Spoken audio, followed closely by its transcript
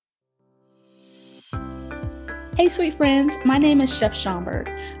Hey, sweet friends. My name is Chef Schomburg.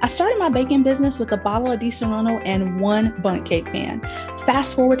 I started my baking business with a bottle of DiSerrano and one bundt cake pan.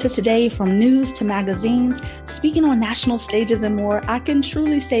 Fast forward to today, from news to magazines, speaking on national stages and more, I can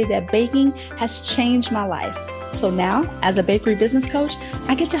truly say that baking has changed my life. So now, as a bakery business coach,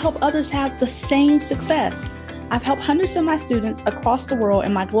 I get to help others have the same success. I've helped hundreds of my students across the world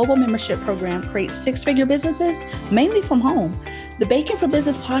in my global membership program create six-figure businesses, mainly from home. The Baking for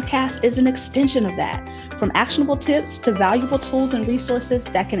Business podcast is an extension of that, from actionable tips to valuable tools and resources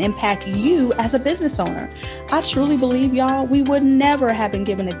that can impact you as a business owner. I truly believe, y'all, we would never have been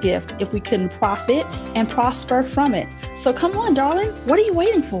given a gift if we couldn't profit and prosper from it. So come on, darling, what are you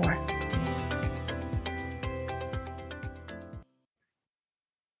waiting for?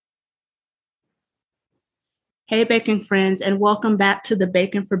 Hey, baking friends, and welcome back to the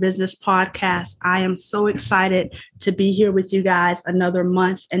Baking for Business podcast. I am so excited to be here with you guys another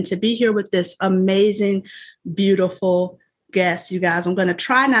month and to be here with this amazing, beautiful guest. You guys, I'm going to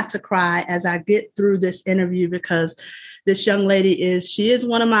try not to cry as I get through this interview because this young lady she is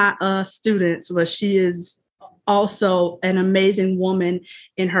one of my students, but she is also an amazing woman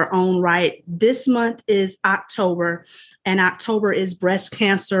in her own right. This month is October, and October is Breast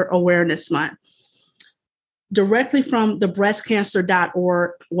Cancer Awareness Month. Directly from the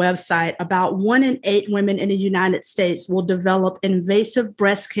breastcancer.org website, about 1 in 8 women in the United States will develop invasive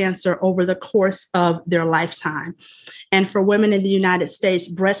breast cancer over the course of their lifetime. And for women in the United States,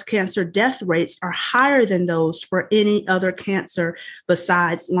 breast cancer death rates are higher than those for any other cancer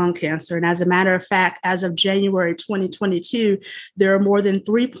besides lung cancer. And as a matter of fact, as of January 2022, there are more than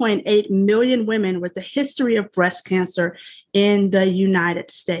 3.8 million women with a history of breast cancer in the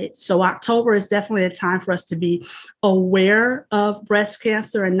United States. So October is definitely a time for us to be aware of breast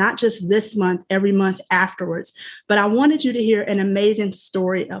cancer, and not just this month, every month afterwards. But I wanted you to hear an amazing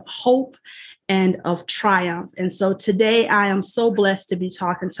story of hope and of triumph. And so today I am so blessed to be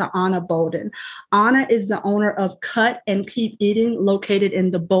talking to Anna Bolden. Anna is the owner of Cut and Keep Eating, located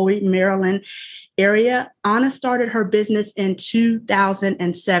in the Bowie, Maryland area. Anna started her business in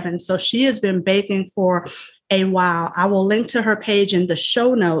 2007. So she has been baking for a while. I will link to her page in the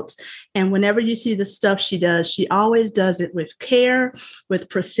show notes. And whenever you see the stuff she does, she always does it with care, with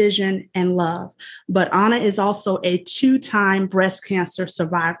precision, and love. But Anna is also a 2-time breast cancer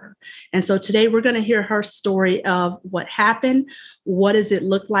survivor. And so today we're going to hear her story of what happened, what does it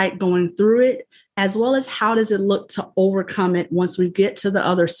look like going through it, as well as how does it look to overcome it once we get to the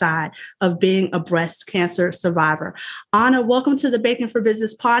other side of being a breast cancer survivor. Anna, welcome to the Baking for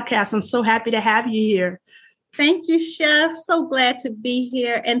Business podcast. I'm so happy to have you here. Thank you, Chef. So glad to be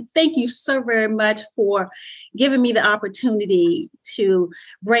here. And thank you so very much for giving me the opportunity to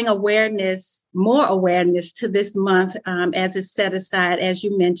bring more awareness to this month as it's set aside, as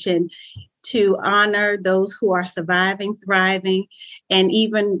you mentioned, to honor those who are surviving, thriving, and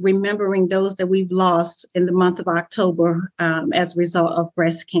even remembering those that we've lost in the month of October as a result of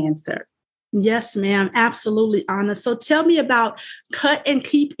breast cancer. Yes, ma'am. Absolutely, Anna. So tell me about Cut and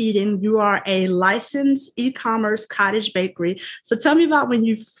Keep Eating. You are a licensed e-commerce cottage bakery. So tell me about when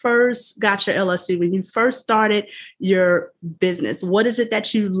you first got your LLC, when you first started your business. What is it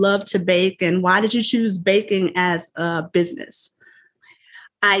that you love to bake, and why did you choose baking as a business?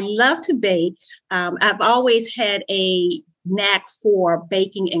 I love to bake. I've always had a knack for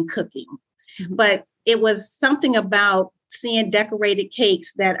baking and cooking, but it was something about seeing decorated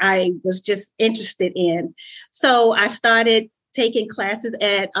cakes that I was just interested in. So I started taking classes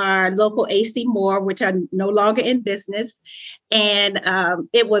at our local AC Moore, which are no longer in business. And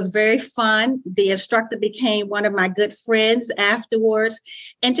it was very fun. The instructor became one of my good friends afterwards,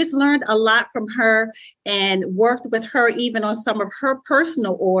 and just learned a lot from her and worked with her even on some of her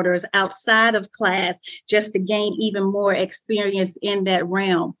personal orders outside of class, just to gain even more experience in that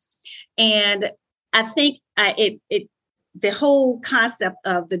realm. And I think the whole concept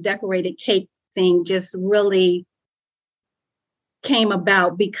of the decorated cake thing just really came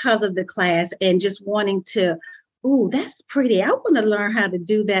about because of the class and just wanting to, that's pretty. I want to learn how to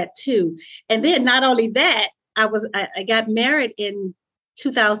do that too. And then not only that, I got married in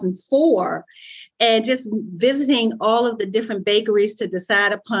 2004, and just visiting all of the different bakeries to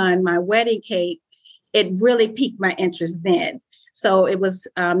decide upon my wedding cake, it really piqued my interest then. So it was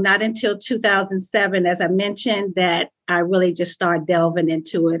not until 2007, as I mentioned, that I really just started delving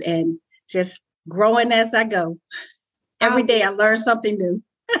into it and just growing as I go. Every day I learn something new.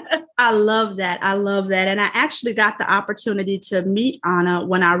 I love that. I love that. And I actually got the opportunity to meet Anna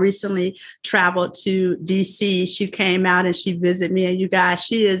when I recently traveled to DC. She came out and she visited me. And you guys,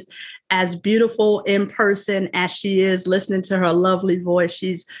 she is as beautiful in person as she is listening to her lovely voice.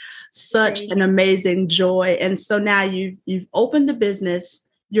 She's such an amazing joy. And so now you've opened the business,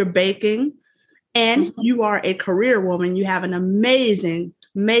 you're baking, and you are a career woman. You have an amazing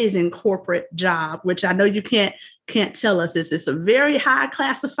corporate job, which I know you can't tell us. It's a very high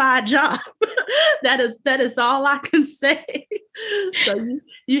classified job. that is all I can say. So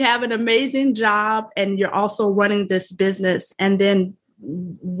you have an amazing job, and you're also running this business. And then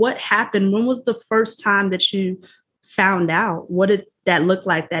what happened? When was the first time that you found out? What did that look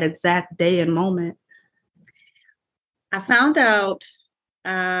like, that exact day and moment? I found out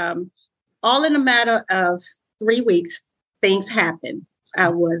all in a matter of 3 weeks. Things happened.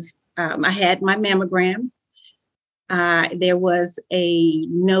 I had my mammogram. There was a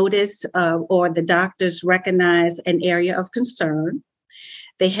notice or the doctors recognized an area of concern.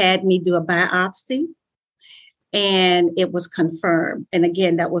 They had me do a biopsy, and it was confirmed. And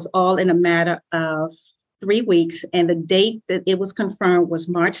again, that was all in a matter of 3 weeks. And the date that it was confirmed was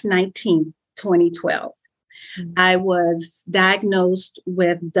March 19th, 2012. Mm-hmm. I was diagnosed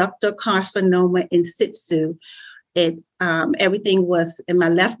with ductal carcinoma in situ. Everything was in my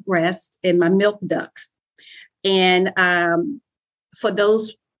left breast, in my milk ducts. And for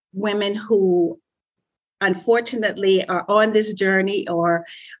those women who unfortunately are on this journey or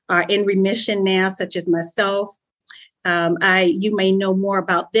are in remission now, such as myself, you may know more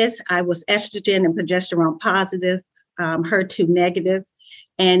about this. I was estrogen and progesterone positive, HER2 negative,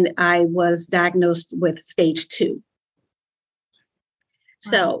 and I was diagnosed with stage 2.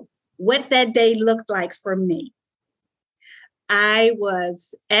 Awesome. So what that day looked like for me, I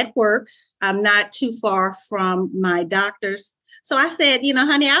was at work. I'm not too far from my doctor's. So I said,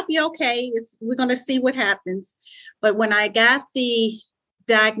 honey, I'll be okay. We're going to see what happens. But when I got the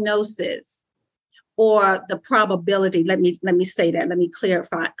diagnosis or the probability, let me say that, let me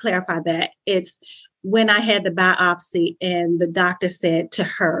clarify that. It's when I had the biopsy and the doctor said to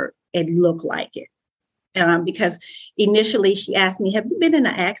her, it looked like it. Because initially she asked me, have you been in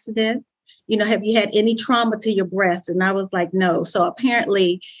an accident? Have you had any trauma to your breast? And I was like, no. So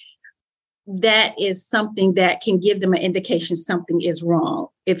apparently that is something that can give them an indication something is wrong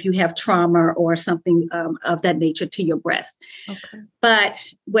if you have trauma or something of that nature to your breast. Okay. But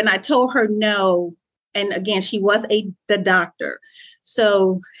when I told her no, and again, she was the doctor.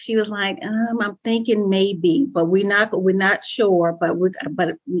 So she was like, I'm thinking maybe, but we're not sure, but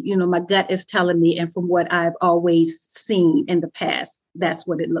my gut is telling me. And from what I've always seen in the past, that's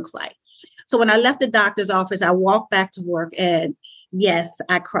what it looks like. So when I left the doctor's office, I walked back to work, and yes,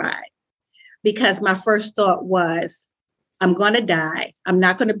 I cried, because my first thought was, I'm going to die. I'm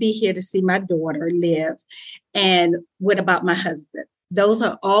not going to be here to see my daughter live. And what about my husband? Those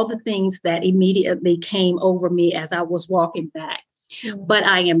are all the things that immediately came over me as I was walking back. Mm-hmm. But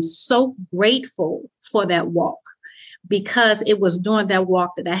I am so grateful for that walk, because it was during that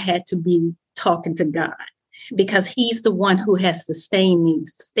walk that I had to be talking to God, because he's the one who has sustained me,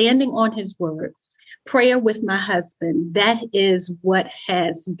 standing on his word. Prayer with my husband, that is what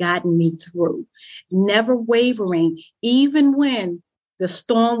has gotten me through. Never wavering, even when the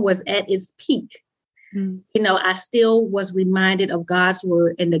storm was at its peak. Mm-hmm. I still was reminded of God's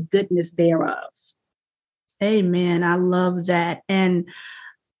word and the goodness thereof. Amen. I love that. And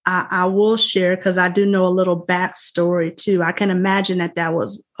I will share, because I do know a little backstory too. I can imagine that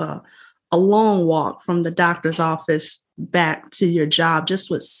was a long walk from the doctor's office back to your job, just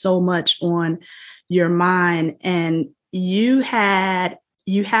with so much on your mind. And you have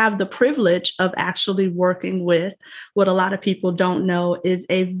the privilege of actually working with what a lot of people don't know is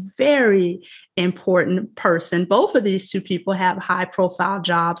a very important person. Both of these two people have high profile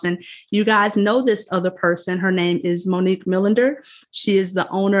jobs, and you guys know this other person. Her name is Monique Millender. She is the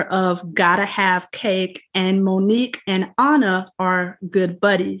owner of Gotta Have Cake, and Monique and Anna are good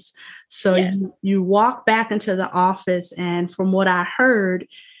buddies. So yes. You walk back into the office, and from what I heard,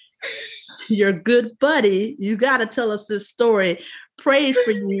 your good buddy, you got to tell us this story, prayed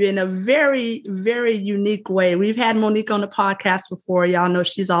for you in a very, very unique way. We've had Monique on the podcast before. Y'all know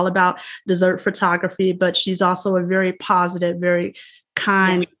she's all about dessert photography, but she's also a very positive, very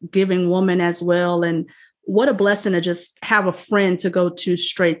kind, giving woman as well. And what a blessing to just have a friend to go to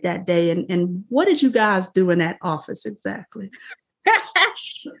straight that day. And what did you guys do in that office exactly?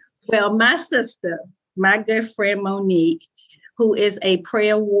 Well, my sister, my good friend Monique, who is a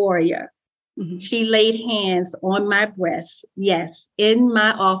prayer warrior, mm-hmm. She laid hands on my breast, yes, in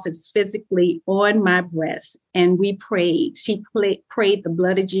my office, physically on my breast, and we prayed. She prayed the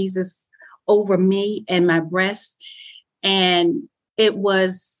blood of Jesus over me and my breast, and it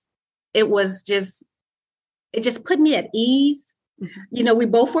just put me at ease, We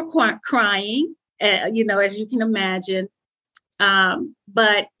both were crying, as you can imagine.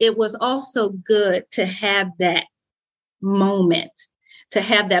 But it was also good to have that moment, to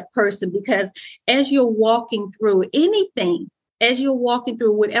have that person, because as you're walking through anything, as you're walking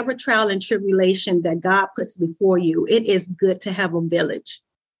through whatever trial and tribulation that God puts before you, it is good to have a village.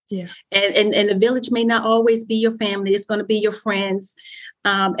 Yeah. And the village may not always be your family. It's going to be your friends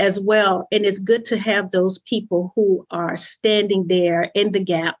as well. And it's good to have those people who are standing there in the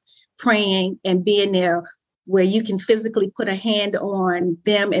gap, praying and being there where you can physically put a hand on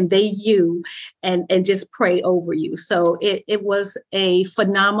them and they you and just pray over you. So it was a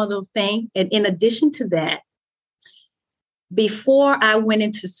phenomenal thing. And in addition to that, before I went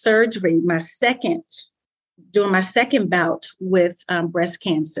into surgery, during my second bout with breast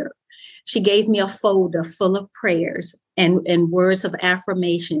cancer, she gave me a folder full of prayers and words of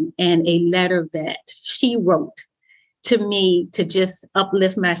affirmation and a letter that she wrote to me to just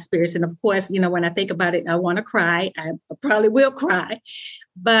uplift my spirits. And of course, when I think about it, I want to cry. I probably will cry,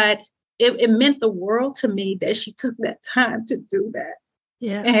 but it meant the world to me that she took that time to do that.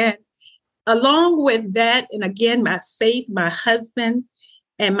 Yeah. And along with that, and again, my faith, my husband,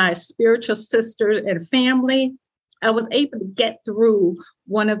 and my spiritual sisters and family, I was able to get through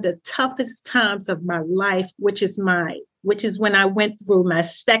one of the toughest times of my life, which is when I went through my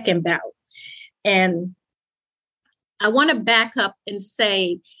second bout. And I want to back up and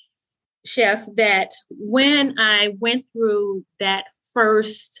say, Chef, that when I went through that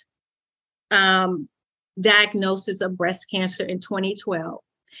first diagnosis of breast cancer in 2012,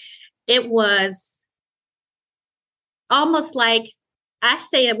 it was almost like, I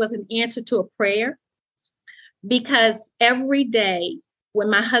say it was an answer to a prayer, because every day when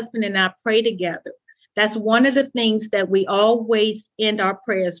my husband and I pray together, that's one of the things that we always end our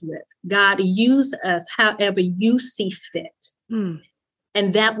prayers with. God, use us however you see fit.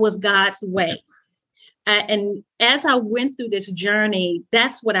 And that was God's way. And as I went through this journey,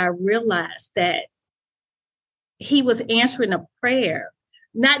 that's what I realized, that he was answering a prayer,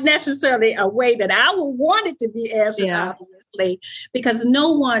 not necessarily a way that I would want it to be answered, obviously, because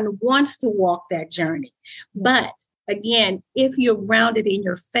no one wants to walk that journey. But again, if you're grounded in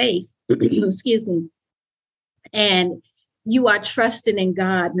your faith, excuse me, and you are trusting in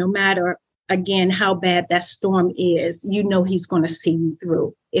God, no matter, again, how bad that storm is, he's going to see you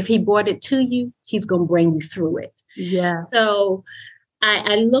through. If he brought it to you, he's going to bring you through it. Yeah. So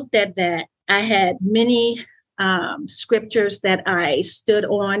I looked at that. I had many scriptures that I stood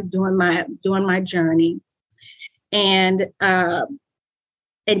on during my journey, and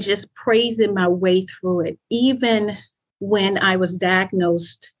just praising my way through it. Even when I was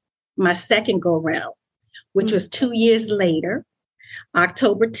diagnosed my second go round, which was 2 years later,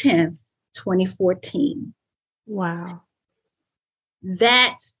 October 10th, 2014. Wow.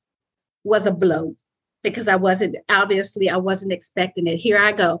 That was a blow, because I wasn't expecting it. Here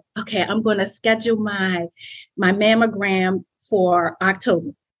I go. Okay, I'm going to schedule my mammogram for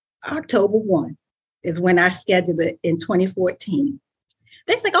October. October 1 is when I scheduled it in 2014.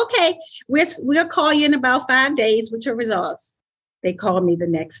 They're like, okay, we'll call you in about 5 days with your results. They called me the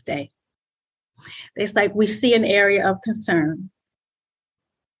next day. It's like, we see an area of concern.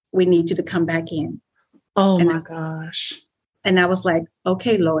 We need you to come back in. Oh, my gosh. And I was like,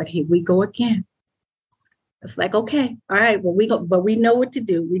 okay, Lord, here we go again. It's like, okay, all right, well, but we know what to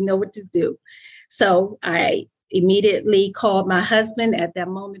do. We know what to do. So I immediately called my husband at that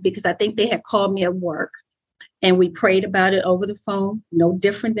moment, because I think they had called me at work, and we prayed about it over the phone, no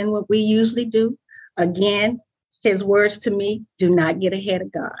different than what we usually do. Again, his words to me, do not get ahead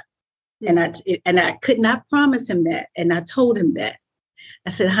of God. And I could not promise him that. And I told him that. I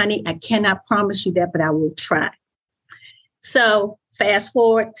said, honey, I cannot promise you that, but I will try. So fast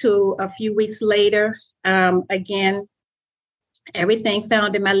forward to a few weeks later, again, everything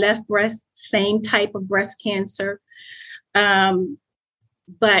found in my left breast, same type of breast cancer.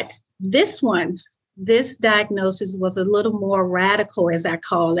 But this diagnosis was a little more radical, as I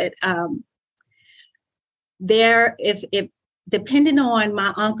call it. Depending on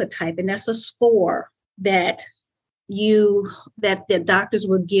my oncotype, and that's a score that the doctors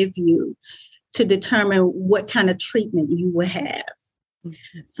will give you to determine what kind of treatment you will have.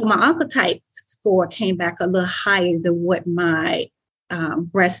 Mm-hmm. So my oncotype score came back a little higher than what my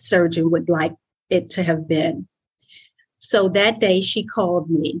breast surgeon would like it to have been. So that day she called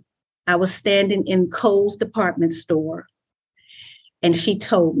me. I was standing in Kohl's department store, and she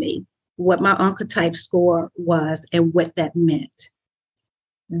told me what my oncotype score was and what that meant.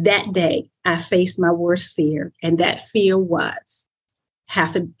 That day, I faced my worst fear, and that fear was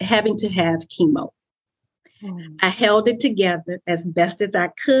having to have chemo. I held it together as best as I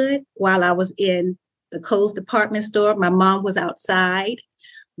could while I was in the Kohl's department store. My mom was outside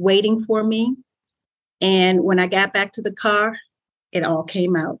waiting for me. And when I got back to the car, it all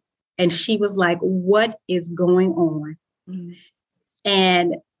came out. And she was like, what is going on? Mm-hmm.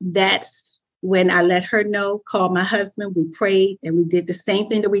 And that's when I let her know, called my husband, we prayed, and we did the same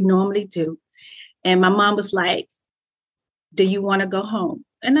thing that we normally do. And my mom was like, do you want to go home?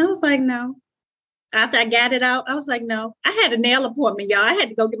 And I was like, no. After I got it out, I was like, no. I had a nail appointment, y'all. I had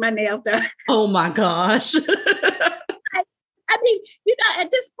to go get my nails done. Oh my gosh. I mean,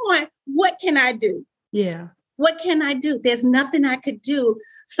 at this point, what can I do? Yeah. What can I do? There's nothing I could do.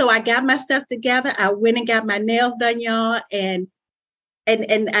 So I got myself together. I went and got my nails done, y'all. And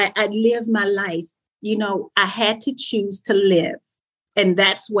I lived my life. I had to choose to live. And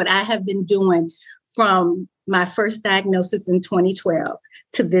that's what I have been doing from my first diagnosis in 2012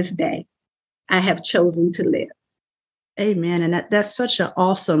 to this day. I have chosen to live. Amen. And that's such an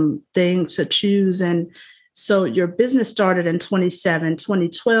awesome thing to choose. And so your business started in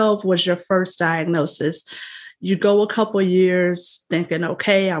 2012 was your first diagnosis. You go a couple of years thinking,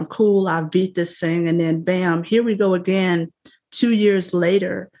 okay, I'm cool. I've beat this thing. And then bam, here we go again 2 years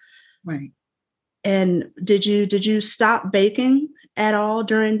later. Right. And did you stop baking at all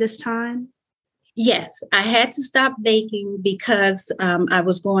during this time? Yes, I had to stop baking because I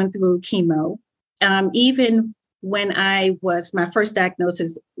was going through chemo. Even when my first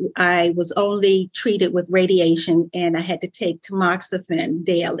diagnosis, I was only treated with radiation and I had to take tamoxifen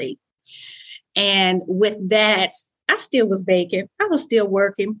daily. And with that, I still was baking. I was still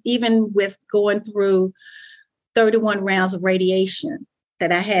working, even with going through 31 rounds of radiation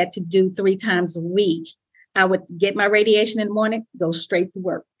that I had to do 3 times a week. I would get my radiation in the morning, go straight to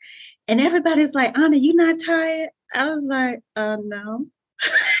work. And everybody's like, Anna, you not tired? I was like, no.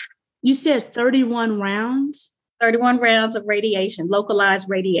 You said 31 rounds? 31 rounds of radiation, localized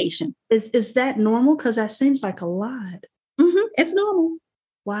radiation. Is that normal? Because that seems like a lot. Mm-hmm. It's normal.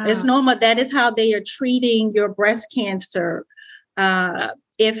 Wow. It's normal. That is how they are treating your breast cancer.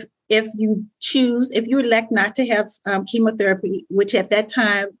 If you elect not to have chemotherapy, which at that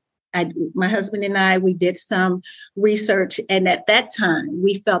time, my husband and I, we did some research. And at that time,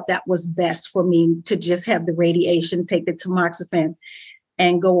 we felt that was best for me to just have the radiation, take the tamoxifen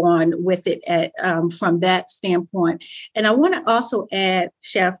and go on with it from that standpoint. And I want to also add,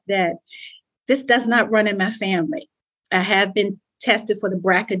 Chef, that this does not run in my family. I have been tested for the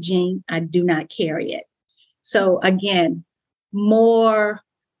BRCA gene. I do not carry it. So again, more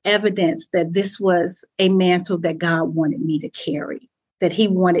evidence that this was a mantle that God wanted me to carry, that he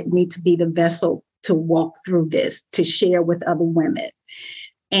wanted me to be the vessel to walk through this, to share with other women.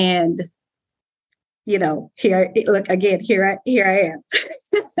 And, here I am.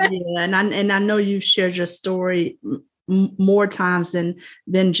 Yeah. And I know you shared your story more times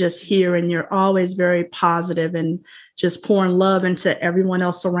than just here. And you're always very positive and just pouring love into everyone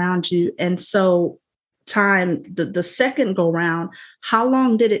else around you. And so the second go round, how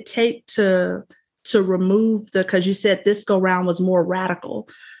long did it take to remove because you said this go round was more radical.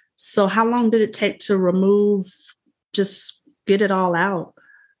 So how long did it take to remove, just get it all out?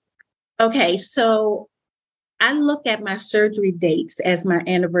 Okay. So I look at my surgery dates as my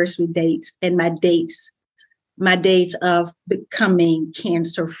anniversary dates and my dates of becoming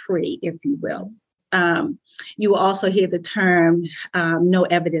cancer free, if you will. You will also hear the term, no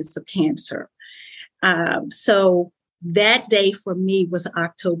evidence of cancer. So that day for me was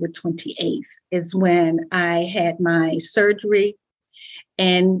October 28th is when I had my surgery,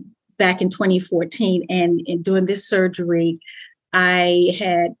 and back in 2014. And during this surgery,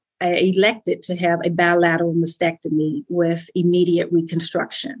 I elected to have a bilateral mastectomy with immediate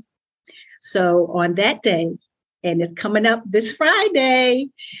reconstruction. So on that day, and it's coming up this Friday,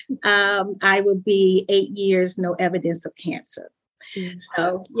 I will be 8 years, no evidence of cancer.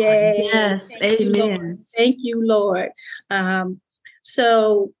 So, yay. Yes, Thank amen. Thank you, Lord.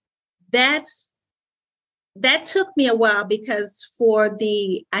 So that took me a while because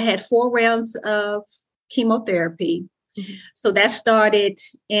I had 4 rounds of chemotherapy. Mm-hmm. So that started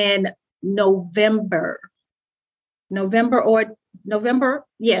in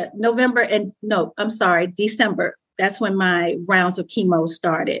December. That's when my rounds of chemo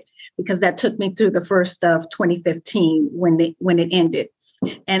started, because that took me through the first of 2015 when it ended.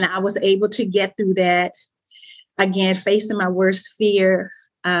 And I was able to get through that, again, facing my worst fear.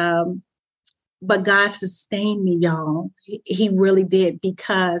 But God sustained me, y'all. He really did,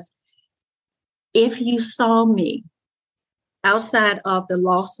 because if you saw me outside of the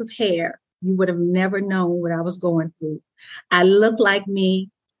loss of hair, you would have never known what I was going through. I looked like me.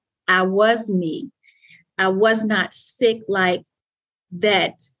 I was me. I was not sick like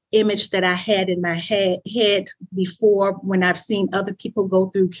that image that I had in my head before when I've seen other people go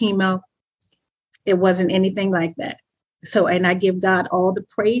through chemo. It wasn't anything like that. So, and I give God all the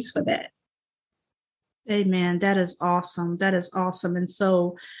praise for that. Amen. That is awesome. That is awesome. And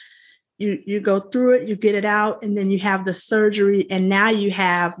so you go through it, you get it out, and then you have the surgery. And now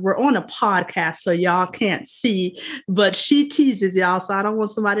we're on a podcast, so y'all can't see, but she teases y'all. So I don't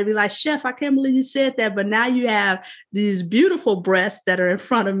want somebody to be like, Chef, I can't believe you said that. But now you have these beautiful breasts that are in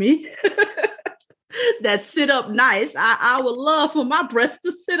front of me that sit up nice. I would love for my breasts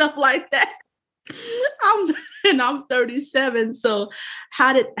to sit up like that. I'm 37. So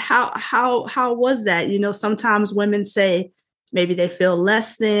how was that? You know, sometimes women say maybe they feel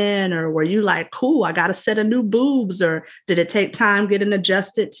less than, or were you like, cool, I got a set of new boobs, or did it take time getting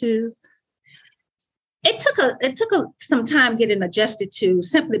adjusted to? It took some time getting adjusted to,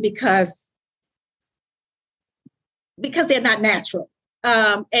 simply because they're not natural.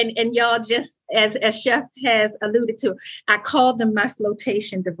 And y'all, just as Chef has alluded to, I call them my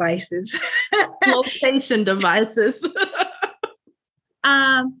flotation devices. Flotation devices.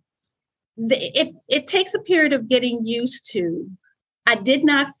 It takes a period of getting used to. I did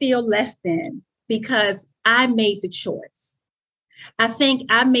not feel less than because I made the choice. I think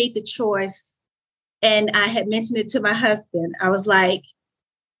I made the choice, and I had mentioned it to my husband. I was like,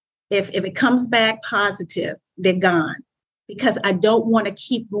 if it comes back positive, they're gone. Because I don't want to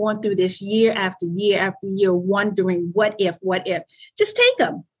keep going through this year after year after year, wondering what if. Just take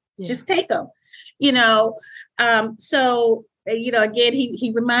them. Yeah. Just take them. You know, so, you know, again,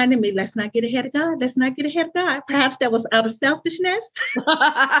 he reminded me, let's not get ahead of God. Let's not get ahead of God. Perhaps that was out of selfishness.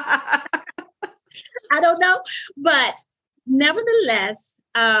 I don't know. But nevertheless,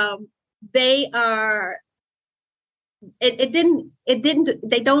 they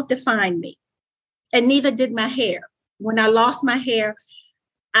don't define me. And neither did my hair. When I lost my hair,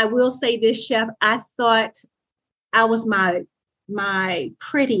 I will say this, Chef, I thought I was my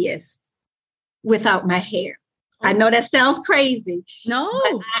prettiest without my hair. Oh. I know that sounds crazy. No.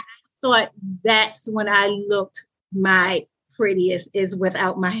 But I thought that's when I looked my prettiest, is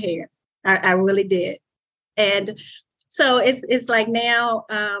without my hair. I really did. And so it's like now,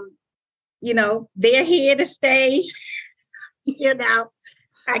 you know, they're here to stay, you know.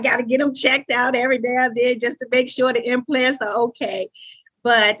 I got to get them checked out every now and then just to make sure the implants are okay.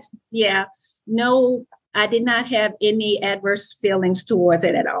 But yeah, no, I did not have any adverse feelings towards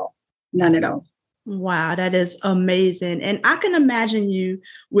it at all. None at all. Wow, that is amazing. And I can imagine you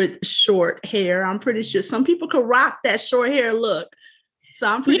with short hair. I'm pretty sure some people could rock that short hair look. So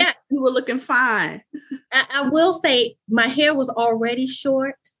I'm pretty sure you were looking fine. I will say my hair was already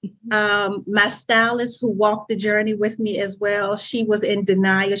short. My stylist, who walked the journey with me as well, she was in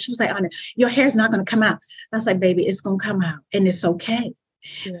denial. She was like, Anna, your hair's not going to come out. I was like, baby, it's going to come out and it's okay.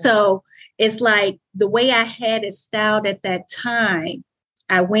 Yeah. So it's like the way I had it styled at that time,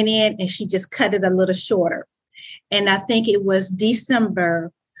 I went in and she just cut it a little shorter. And I think it was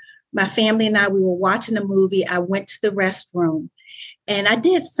December. My family and I, we were watching a movie. I went to the restroom. And I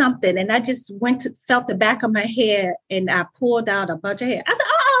did something, and I just felt the back of my hair, and I pulled out a bunch of hair. I said,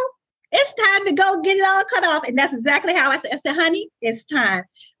 it's time to go get it all cut off. And that's exactly how I said. I said, honey, it's time.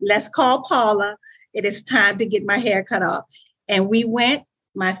 Let's call Paula. It is time to get my hair cut off. And we went,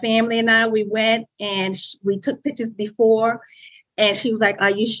 my family and I, we went, and we took pictures before. And she was like,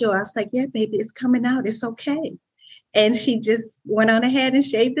 are you sure? I was like, yeah, baby, it's coming out. It's okay. And she just went on ahead and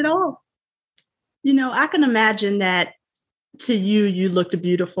shaved it off. You know, I can imagine that to you, you looked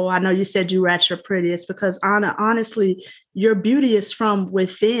beautiful. I know you said you were at your prettiest because, Anna, honestly, your beauty is from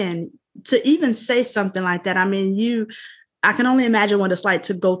within. To even say something like that, I mean, I can only imagine what it's like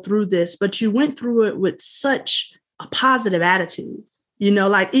to go through this, but you went through it with such a positive attitude. You know,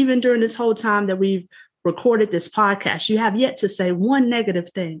 like even during this whole time that we've recorded this podcast, you have yet to say one negative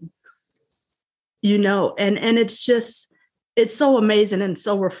thing. You know, and it's so amazing and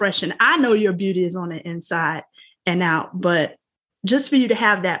so refreshing. I know your beauty is on the inside and out, but just for you to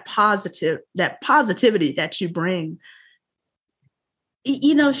have that positivity that you bring.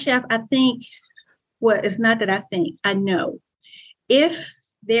 You know, Chef, I think, well, it's not that I think, I know, if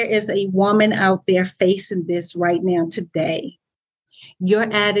there is a woman out there facing this right now today, your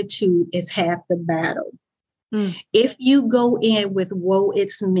attitude is half the battle. If you go in with, woe,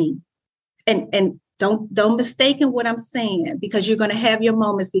 it's me, and don't mistake what I'm saying, because you're going to have your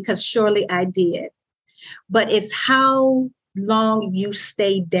moments, because surely I did. But it's how long you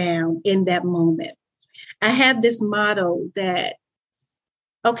stay down in that moment. I have this motto that,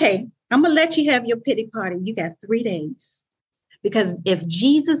 okay, I'm going to let you have your pity party. You got 3 days. Because if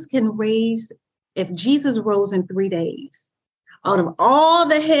Jesus can raise if Jesus rose in 3 days, out of all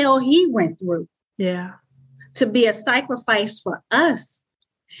the hell he went through, yeah, to be a sacrifice for us,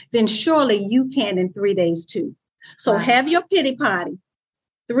 then surely you can in 3 days too. So have your pity party.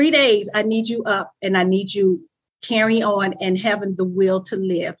 3 days, I need you up and I need you carry on and having the will to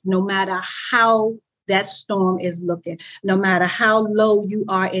live, no matter how that storm is looking, no matter how low you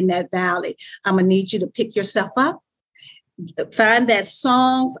are in that valley. I'm going to need you to pick yourself up, find that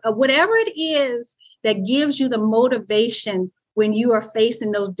song, whatever it is that gives you the motivation when you are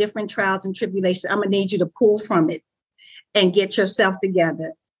facing those different trials and tribulations. I'm going to need you to pull from it and get yourself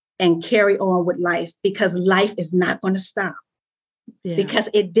together and carry on with life, because life is not going to stop. Yeah. Because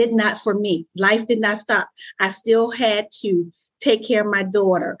it did not for me. Life did not stop. I still had to take care of my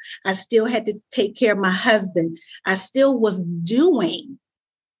daughter. I still had to take care of my husband. I still was doing,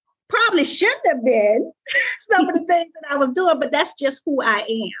 probably shouldn't have been some of the things that I was doing, but that's just who I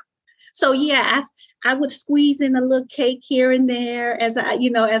am. So yeah, I would squeeze in a little cake here and there as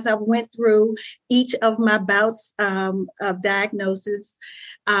I went through each of my bouts of diagnosis.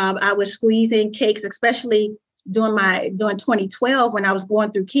 I would squeeze in cakes, especially during 2012 when I was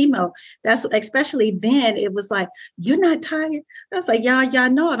going through chemo. That's especially then it was like, you're not tired? I was like, y'all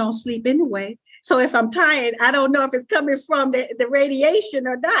know I don't sleep anyway. So if I'm tired, I don't know if it's coming from the radiation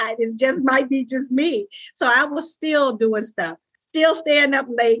or not. It just might be just me. So I was still doing stuff, still staying up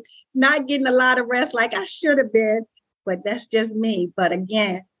late, not getting a lot of rest like I should have been, but that's just me. But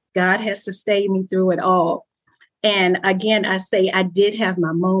again, God has sustained me through it all. And again, I say I did have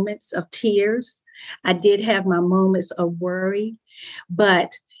my moments of tears. I did have my moments of worry,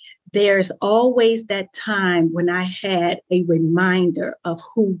 but there's always that time when I had a reminder of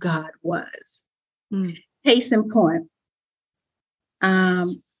who God was. Case in point,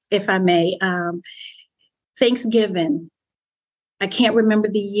 if I may, Thanksgiving. I can't remember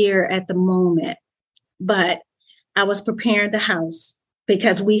the year at the moment, but I was preparing the house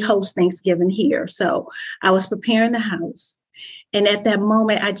because we host Thanksgiving here. So I was preparing the house. And at that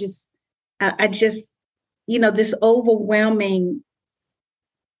moment, I just, this overwhelming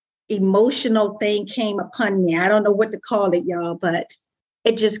emotional thing came upon me. I don't know what to call it, y'all, but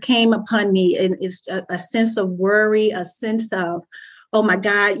it just came upon me. And it's a sense of worry, a sense of, oh my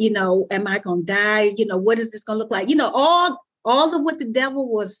God, am I going to die? What is this going to look like? All of what the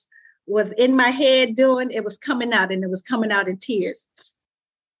devil was in my head doing, it was coming out, and it was coming out in tears.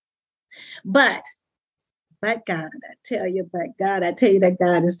 But God, I tell you that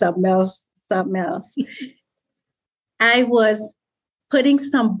God is something else. I was putting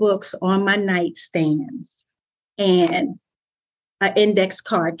some books on my nightstand and an index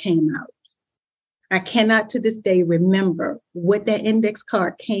card came out. I cannot to this day remember what that index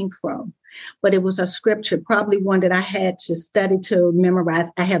card came from, but it was a scripture, probably one that I had to study to memorize.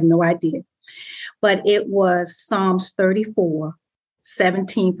 I have no idea. But it was Psalms 34,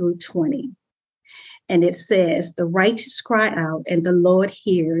 17 through 20. And it says, the righteous cry out, and the Lord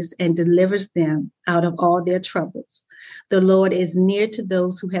hears and delivers them out of all their troubles. The Lord is near to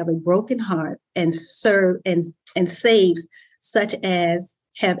those who have a broken heart and saves such as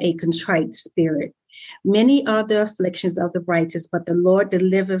have a contrite spirit. Many are the afflictions of the righteous, but the Lord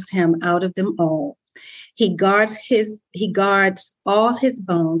delivers him out of them all. He guards all his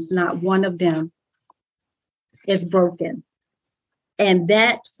bones, not one of them is broken. And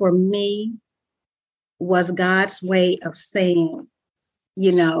that for me was God's way of saying,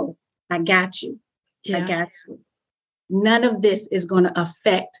 I got you. Yeah. I got you. None of this is going to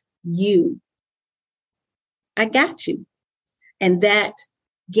affect you. I got you. And that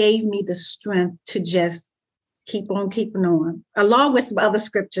gave me the strength to just keep on keeping on, along with some other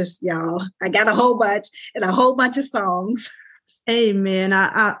scriptures, y'all. I got a whole bunch and a whole bunch of songs. Amen.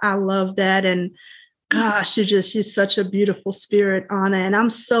 I love that. And gosh, she's such a beautiful spirit, Anna. And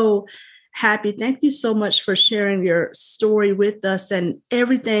I'm so happy. Thank you so much for sharing your story with us, and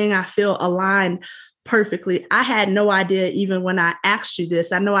everything I feel aligned perfectly. I had no idea even when I asked you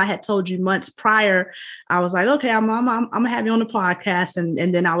this. I know I had told you months prior. I was like, okay, I'm gonna have you on the podcast. And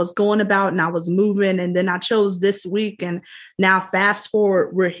then I was going about and I was moving. And then I chose this week. And now fast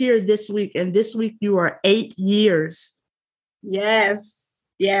forward, we're here this week. And this week you are 8 years. Yes.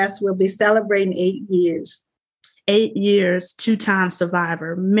 We'll be celebrating 8 years. 8 years, 2-time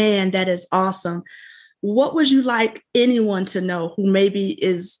survivor. Man, that is awesome. What would you like anyone to know who maybe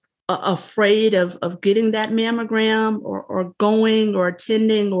is afraid of getting that mammogram or going or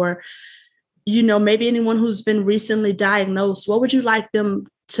attending, or, maybe anyone who's been recently diagnosed? What would you like them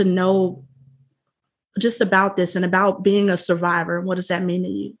to know just about this and about being a survivor? What does that mean to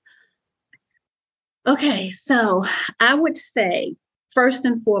you? Okay, so I would say, first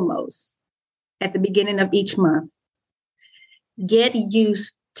and foremost, at the beginning of each month. Get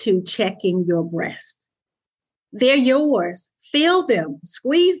used to checking your breast. They're yours. Feel them,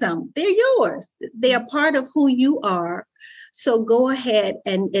 squeeze them. They're yours. They are part of who you are. So go ahead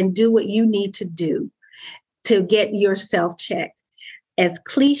and do what you need to do to get yourself checked. As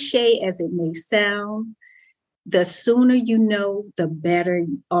cliche as it may sound, the sooner you know, the better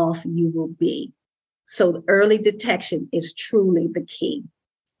off you will be. So early detection is truly the key.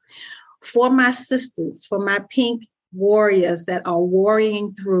 For my sisters, for my pink warriors that are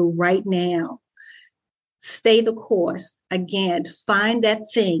worrying through right now, stay the course. Again, find that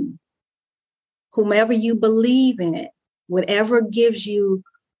thing, whomever you believe in, whatever gives you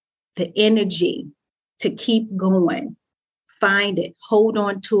the energy to keep going. Find it, hold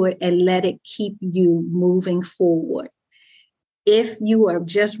on to it, and let it keep you moving forward. If you are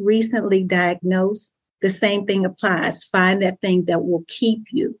just recently diagnosed, the same thing applies. Find that thing that will keep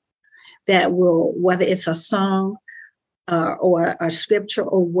you, that will, whether it's a song or a scripture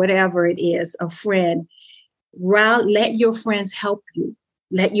or whatever it is, a friend. Let your friends help you.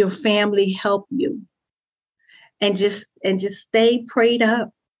 Let your family help you. And just stay prayed up.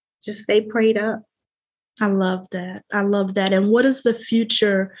 Just stay prayed up. I love that. I love that. And what does the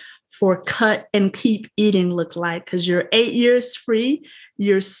future for Cut and Keep Eating look like? Because you're 8 years free.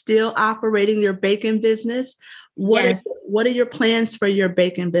 You're still operating your baking business. What are your plans for your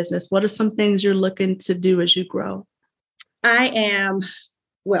baking business? What are some things you're looking to do as you grow?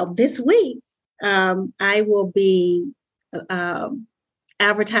 This week, I will be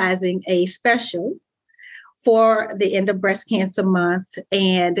advertising a special for the end of Breast Cancer Month,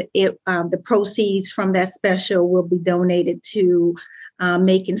 and the proceeds from that special will be donated to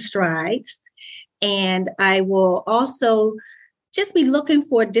Making Strides. And I will also just be looking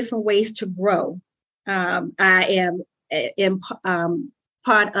for different ways to grow. I am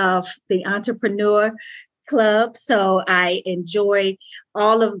part of the Entrepreneur Club, so I enjoy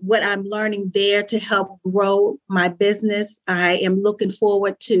all of what I'm learning there to help grow my business. I am looking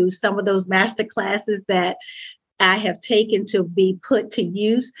forward to some of those master classes that I have taken to be put to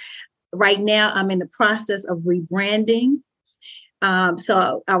use. Right now, I'm in the process of rebranding.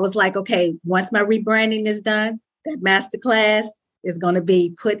 So I was like, okay, once my rebranding is done, that master class is going to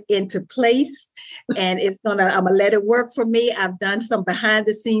be put into place, and I'm going to let it work for me. I've done some behind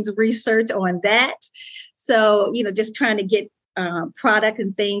the scenes research on that. So, just trying to get product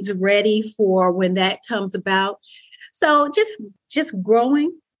and things ready for when that comes about. So just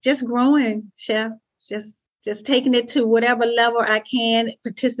growing, Chef, just taking it to whatever level I can,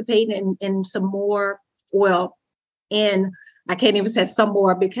 participating in some more, I can't even say some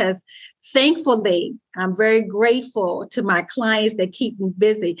more, because thankfully, I'm very grateful to my clients that keep me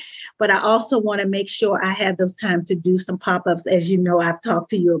busy. But I also want to make sure I have those time to do some pop-ups, as you know, I've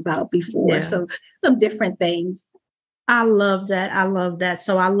talked to you about before. Yeah. So some different things. I love that.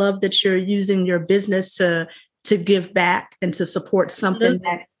 So I love that you're using your business to give back and to support something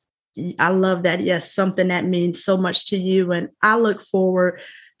that I love that. Yes, something that means so much to you. And I look forward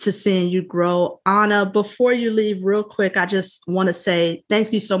to seeing you grow. Anna, before you leave, real quick, I just want to say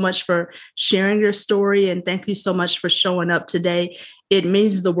thank you so much for sharing your story, and thank you so much for showing up today. It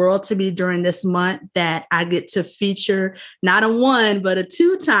means the world to me during this month that I get to feature not a 1, but a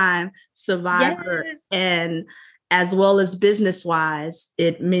 2-time survivor. Yes. And as well as business-wise,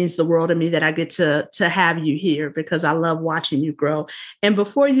 it means the world to me that I get to have you here, because I love watching you grow. And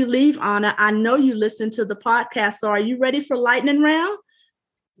before you leave, Anna, I know you listen to the podcast. So are you ready for lightning round?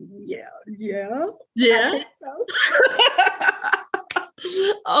 Yeah. I think so.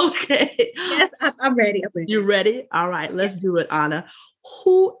 Okay. Yes, I'm ready. You ready? All right, let's do it, Anna.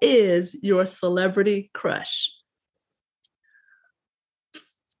 Who is your celebrity crush?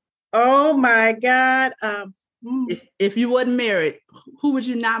 Oh my God. If you wasn't married, who would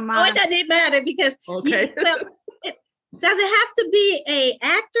you not mind? Oh, it doesn't matter, because okay. Does it have to be an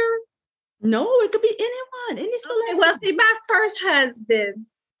actor? No, it could be anyone, any celebrity. Okay, well, see, my first husband,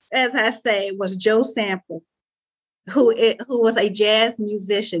 as I say, was Joe Sample, who was a jazz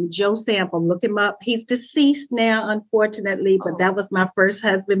musician. Joe Sample, look him up. He's deceased now, unfortunately, but that was my first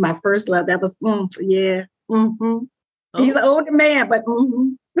husband, my first love. That was, yeah. Mm-hmm. Oh. He's an older man, but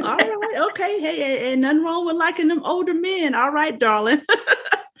mm-hmm. All right. Okay. Hey, ain't nothing wrong with liking them older men. All right, darling.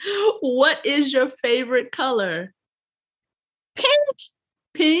 What is your favorite color?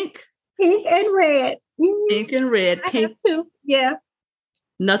 Pink and red. Mm-hmm. Pink and red. I have two. Yeah.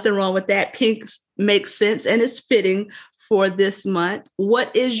 Nothing wrong with that. Pink makes sense and is fitting for this month.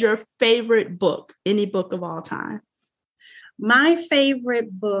 What is your favorite book? Any book of all time? My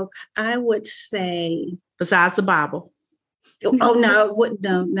favorite book, I would say. Besides the Bible. Oh, no,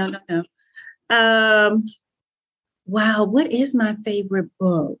 no. Wow, what is my favorite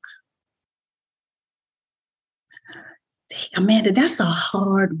book? Dang, Amanda, that's a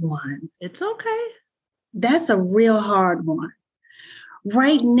hard one. It's okay. That's a real hard one.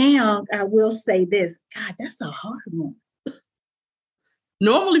 Right now, I will say this. God, that's a hard one.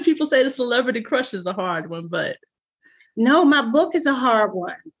 Normally people say the Celebrity Crush is a hard one, but. No, my book is a hard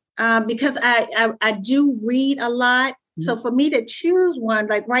one because I do read a lot. Mm-hmm. So for me to choose one,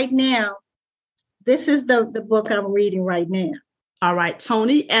 like right now, this is the book I'm reading right now. All right.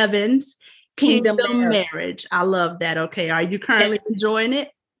 Tony Evans, Kingdom Marriage. I love that. Okay. Are you currently enjoying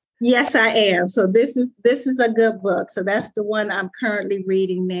it? Yes, I am. So this is a good book. So that's the one I'm currently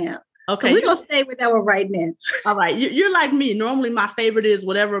reading now. Okay. So we're going to stay with that one right now. All right. You're like me. Normally my favorite is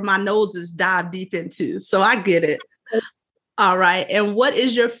whatever my noses dive deep into. So I get it. All right. And what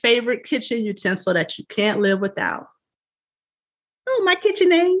is your favorite kitchen utensil that you can't live without? Oh, my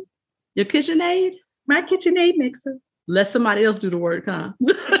KitchenAid. Your KitchenAid? My KitchenAid mixer. Let somebody else do the work, huh?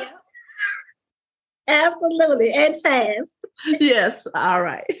 Yeah. Absolutely. And fast. Yes. All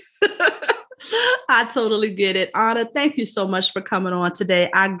right. I totally get it. Anna, thank you so much for coming on today.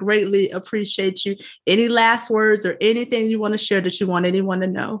 I greatly appreciate you. Any last words or anything you want to share that you want anyone to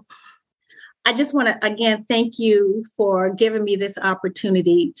know? I just want to, again, thank you for giving me this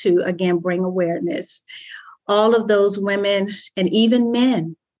opportunity to, again, bring awareness. All of those women and even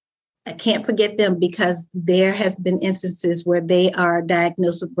men, I can't forget them because there has been instances where they are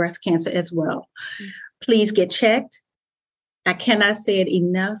diagnosed with breast cancer as well. Mm-hmm. Please get checked. I cannot say it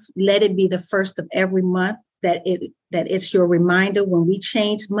enough. Let it be the first of every month that it's your reminder when we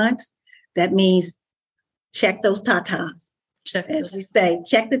change months. That means check those tatas. As we say,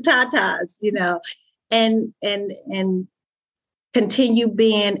 check the tatas, and continue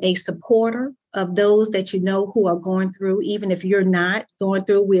being a supporter of those that you know who are going through. Even if you're not going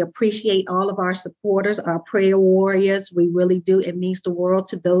through, we appreciate all of our supporters, our prayer warriors. We really do. It means the world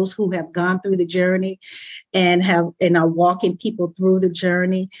to those who have gone through the journey and are walking people through the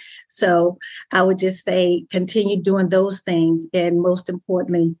journey. So I would just say, continue doing those things. And most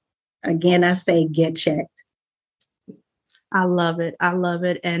importantly, again, I say, get checked. I love it. I love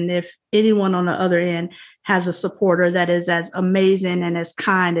it. And if anyone on the other end has a supporter that is as amazing and as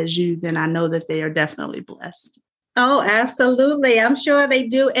kind as you, then I know that they are definitely blessed. Oh, absolutely. I'm sure they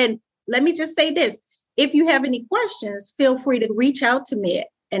do. And let me just say this. If you have any questions, feel free to reach out to me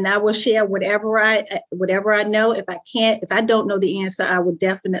and I will share whatever I know. If I don't know the answer, I will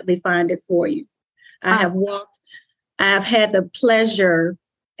definitely find it for you. I've had the pleasure,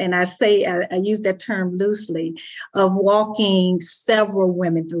 and I use that term loosely, of walking several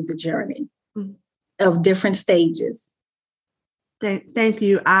women through the journey of different stages. Thank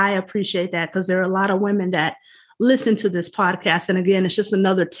you. I appreciate that because there are a lot of women that listen to this podcast. And again, it's just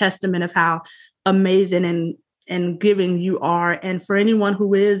another testament of how amazing and giving you are. And for anyone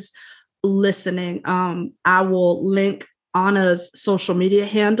who is listening, I will link Anna's social media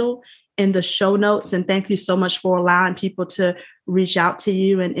handle in the show notes. And thank you so much for allowing people to reach out to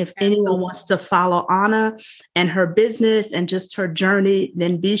you. And if anyone wants to follow Anna and her business and just her journey,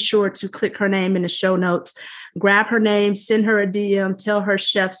 then be sure to click her name in the show notes, grab her name, send her a DM, tell her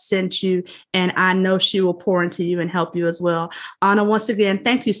Chef sent you, and I know she will pour into you and help you as well. Anna, once again,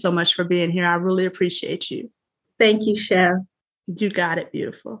 thank you so much for being here. I really appreciate you. Thank you, Chef. You got it.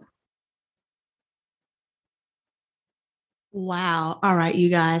 Beautiful. Wow. All right, you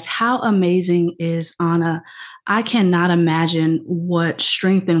guys, how amazing is Anna? I cannot imagine what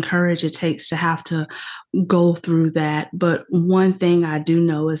strength and courage it takes to have to go through that. But one thing I do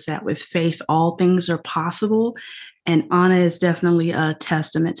know is that with faith, all things are possible. And Anna is definitely a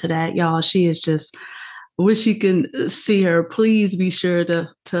testament to that, y'all. She is just, wish you can see her. Please be sure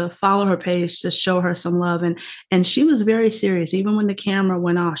to follow her page, to show her some love. And she was very serious. Even when the camera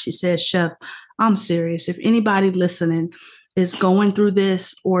went off, she said, Chef, I'm serious. If anybody listening is going through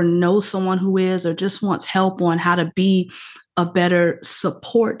this or knows someone who is, or just wants help on how to be a better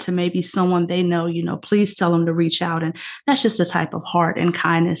support to maybe someone they know, please tell them to reach out. And that's just the type of heart and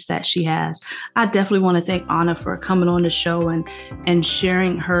kindness that she has. I definitely want to thank Anna for coming on the show and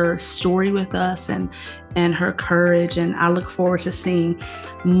sharing her story with us and her courage. And I look forward to seeing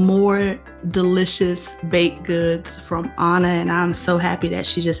more delicious baked goods from Anna. And I'm so happy that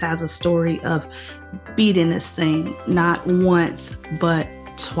she just has a story of beating this thing, not once, but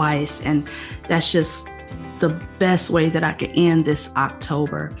twice. And that's just the best way that I could end this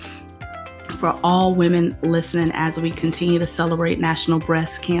October. For all women listening, as we continue to celebrate National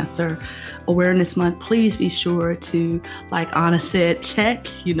Breast Cancer Awareness Month, please be sure to, like Anna said, check,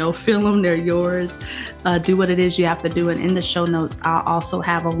 fill them, they're yours. Do what it is you have to do. And in the show notes, I'll also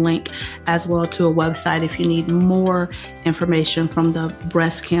have a link as well to a website if you need more information from the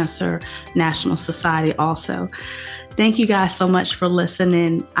Breast Cancer National Society also. Thank you guys so much for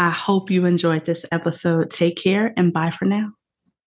listening. I hope you enjoyed this episode. Take care and bye for now.